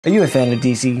Are you a fan of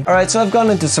DC? Alright, so I've gone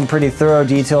into some pretty thorough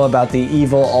detail about the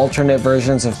evil alternate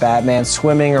versions of Batman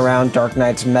swimming around Dark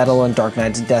Knight's metal and Dark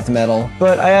Knight's death metal,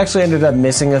 but I actually ended up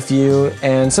missing a few,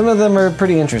 and some of them are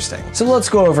pretty interesting. So let's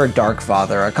go over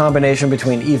Darkfather, a combination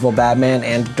between evil Batman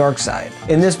and Darkseid.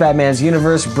 In this Batman's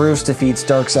universe, Bruce defeats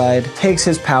Darkseid, takes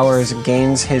his powers,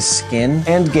 gains his skin,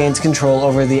 and gains control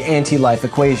over the anti-life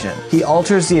equation. He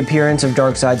alters the appearance of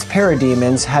Darkseid's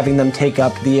parademons, having them take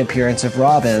up the appearance of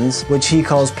Robins, which he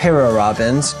calls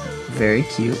Para-Robins. Very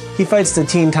cute. He fights the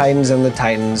Teen Titans and the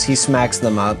Titans, he smacks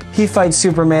them up. He fights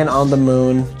Superman on the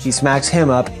moon, he smacks him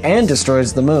up and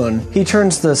destroys the moon. He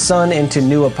turns the sun into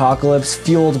New Apocalypse,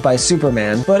 fueled by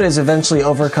Superman, but is eventually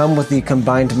overcome with the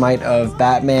combined might of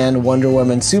Batman, Wonder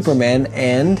Woman, Superman,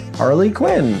 and Harley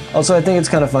Quinn. Also, I think it's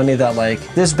kind of funny that, like,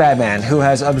 this Batman, who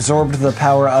has absorbed the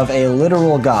power of a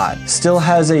literal god, still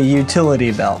has a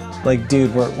utility belt. Like,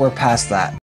 dude, we're past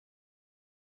that.